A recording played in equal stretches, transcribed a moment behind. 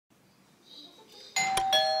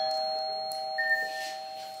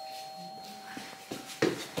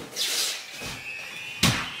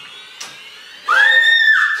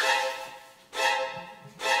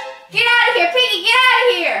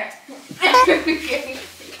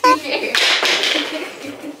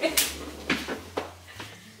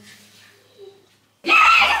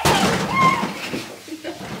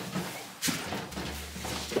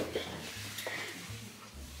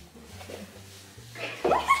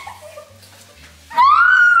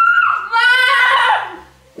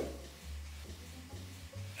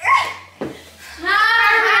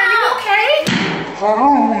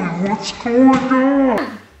Carly, what's going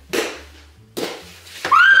on?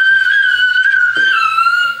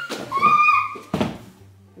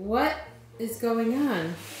 What is going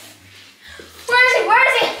on? Where is he? Where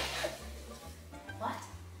is he? What?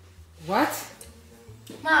 What?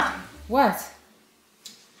 Mom. What?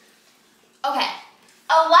 Okay.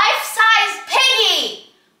 A life-size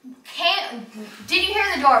Piggy! Did you hear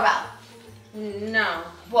the doorbell? No.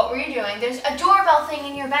 What were you doing? There's a doorbell thing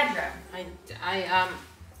in your bedroom.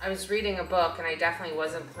 I was reading a book and I definitely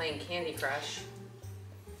wasn't playing Candy Crush.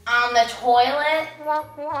 On the toilet?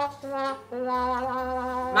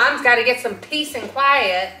 Mom's got to get some peace and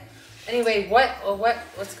quiet. Anyway,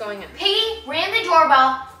 what's going on? Piggy ran the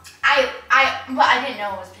doorbell. But I didn't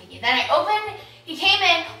know it was Piggy. Then I opened, he came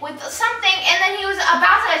in with something and then he was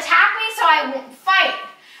about to attack me, so I won't fight.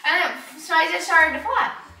 So I just started to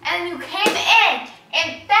fly. And you came in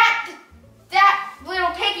and that little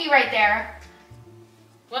Piggy right there.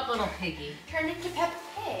 What little Piggy? Turned into Peppa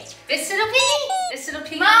Pig. This little Piggy? This little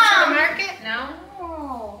Piggy Mom! to the market? No.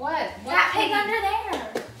 What? That pig under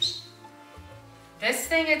there. This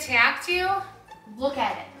thing attacked you? Look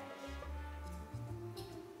at it.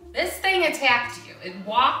 This thing attacked you. It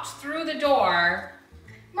walked through the door.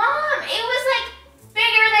 Mom, it was like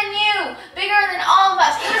bigger than you. Bigger than all of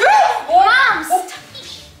us. It was Mom, stop.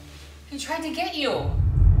 He tried to get you.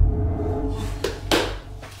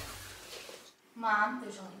 Mom,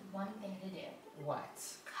 there's only one thing to do.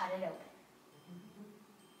 What? Cut it open.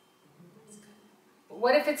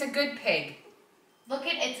 What if it's a good pig? Look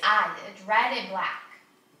at its eyes. It's red and black.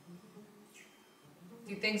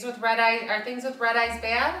 Are things with red eyes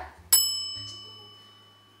bad?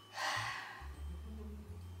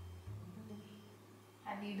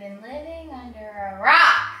 Have you been living under a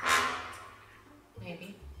rock?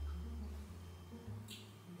 Maybe.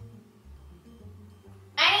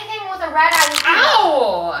 Anything with a red eye would be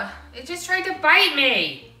Ow! It just tried to bite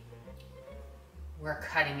me. We're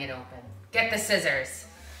cutting it open. Get the scissors.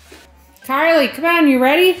 Carly, come on, you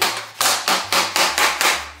ready?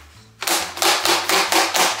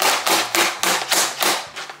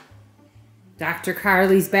 Dr.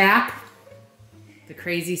 Carly's back. The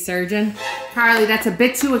crazy surgeon. Carly, that's a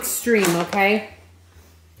bit too extreme, okay?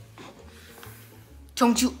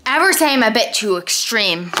 Don't you ever say I'm a bit too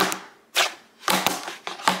extreme.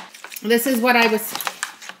 This is what I was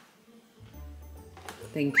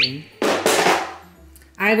thinking.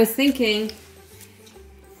 I was thinking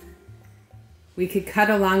we could cut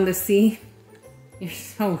along the seam. You're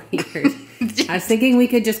so weird. I was thinking we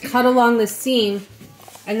could just cut along the seam,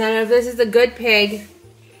 and then if this is a good pig,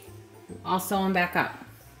 I'll sew him back up.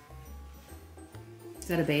 Is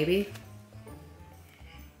that a baby?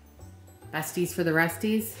 Besties for the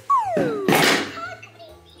resties?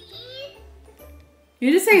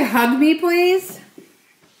 You just say hug me, please?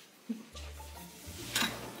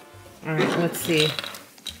 All right, let's see.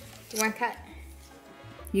 Do you want to cut?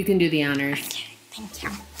 You can do the honors. Okay, thank you.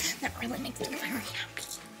 That really makes me very happy.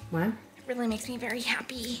 What? It really makes me very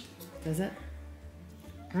happy. Does it?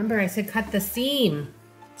 Remember, I said cut the seam.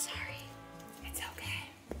 Sorry. It's okay.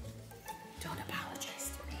 Don't apologize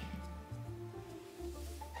to me.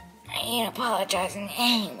 I ain't apologizing to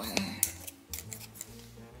anyone.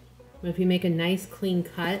 But if you make a nice clean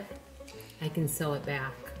cut, I can sew it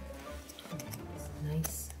back.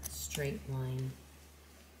 Nice straight line.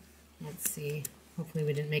 Let's see. Hopefully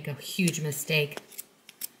we didn't make a huge mistake.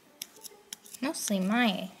 Mostly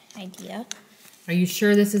my idea. Are you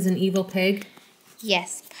sure this is an evil pig?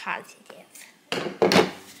 Yes, positive.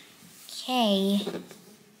 Okay.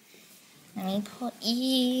 Let me pull.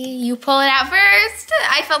 You pull it out first.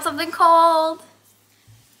 I felt something cold.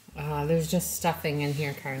 There's just stuffing in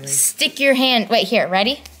here, Carly. Stick your hand. Wait, here.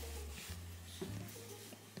 Ready?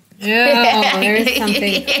 Oh, there's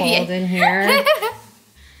something cold in here.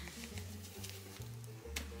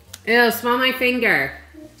 Ew, smell my finger.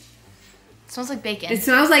 It smells like bacon. It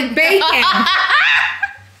smells like bacon. He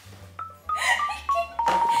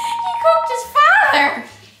cooked his father.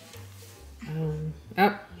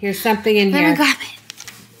 Oh, here's something in here. Let me grab it.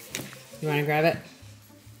 You want to grab it?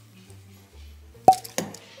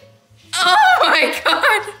 Oh my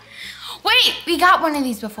god. Wait, we got one of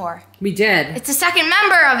these before. We did. It's the second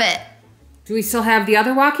member of it. Do we still have the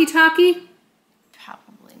other walkie-talkie?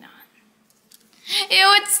 Probably not.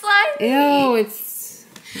 Ew, it's slimy. Ew, it's...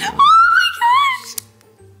 Oh my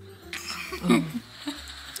gosh.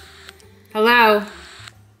 Hello?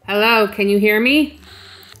 Hello, can you hear me?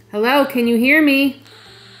 Hello, can you hear me?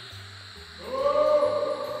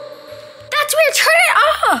 That's weird. Turn it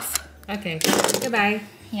off. Okay, goodbye.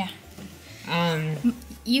 Yeah.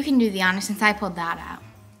 You can do the honor since I pulled that out.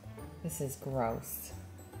 This is gross.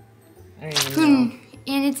 I don't even know.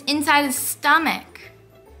 And it's inside his stomach.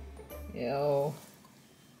 Ew.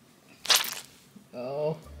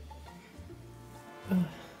 Oh.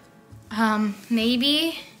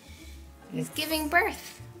 Maybe he's giving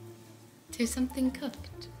birth to something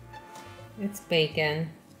cooked. It's bacon.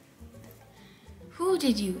 Who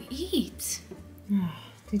did you eat?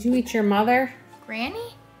 Did you eat your mother?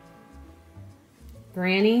 Granny?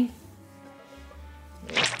 Granny?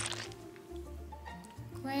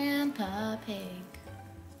 Grandpa Pig.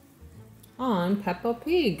 Oh, I'm Peppa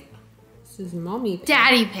Pig. This is Mommy Pig.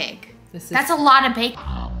 Daddy Pig. This is... That's a lot of bacon.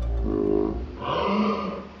 Ew!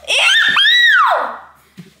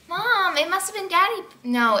 Mom, it must have been Daddy.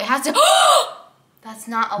 No, it has to. That's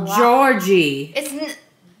not a lot. Georgie.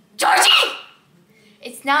 Georgie!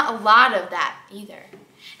 It's not a lot of that either.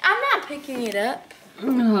 I'm not picking it up.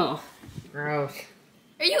 Oh, gross.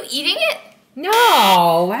 Are you eating it?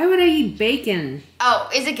 No, why would I eat bacon? Oh,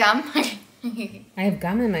 is it gum? I have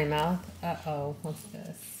gum in my mouth. Uh-oh, what's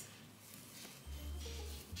this?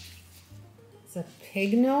 It's a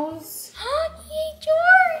pig nose? Yay,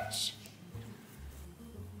 George!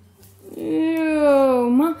 Ew,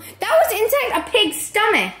 Mom. That was inside a pig's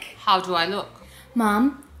stomach. How do I look?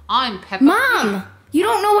 Mom. I'm Peppa Mom, you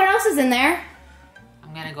don't know what else is in there.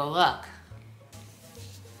 I'm gonna go look.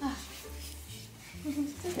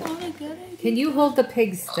 Can you hold the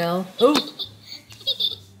pig still? Oh,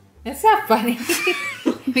 that's not funny.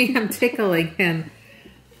 Maybe I'm tickling him.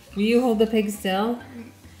 Will you hold the pig still?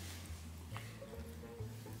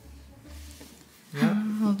 Yep.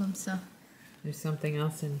 Hold him still. There's something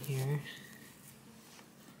else in here.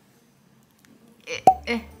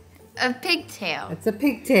 A pigtail. It's a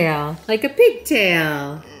pigtail, like a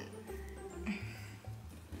pigtail.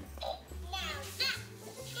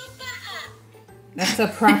 That's a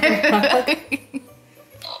proper hug.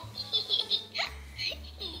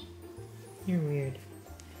 You're weird.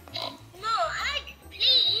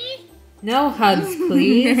 No hugs,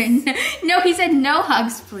 please. No, he said no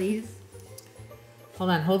hugs, please. Hold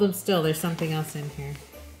on, hold him still. There's something else in here.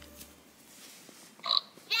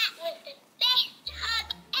 That was the best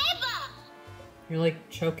hug ever. You're like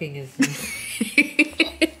choking his neck.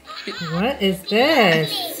 What is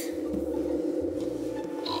this?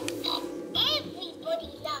 Everybody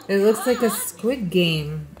loves It looks like a Squid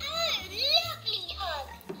Game. Oh, lovely hug.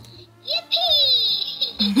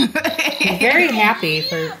 Yippee! I'm very happy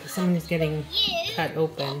for someone who's getting cut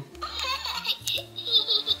open.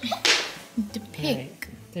 The pig. Right.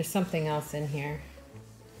 There's something else in here.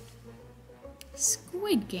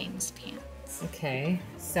 Squid Game's pants. Okay,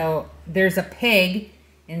 so there's a pig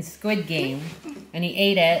in Squid Game, and he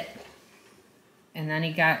ate it, and then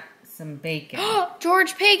he got some bacon.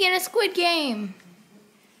 George Pig in a Squid Game.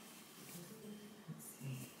 Let's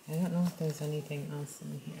see. I don't know if there's anything else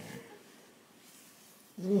in here.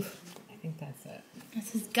 Oof, I think that's it.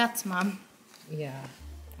 That's his guts, Mom. Yeah,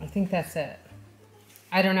 I think that's it.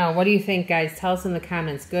 I don't know. What do you think, guys? Tell us in the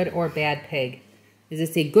comments, good or bad pig. Is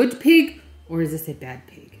this a good pig or is this a bad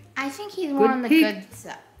pig? I think he's more on the good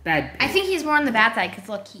side. Bad pig. I think he's more on the bad side because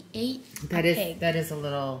look, he ate a pig. That is a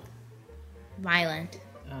little Violent.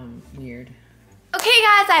 Weird. Okay,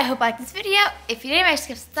 guys, I hope you liked this video. If you did, make sure to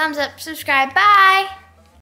give us a thumbs up, subscribe. Bye.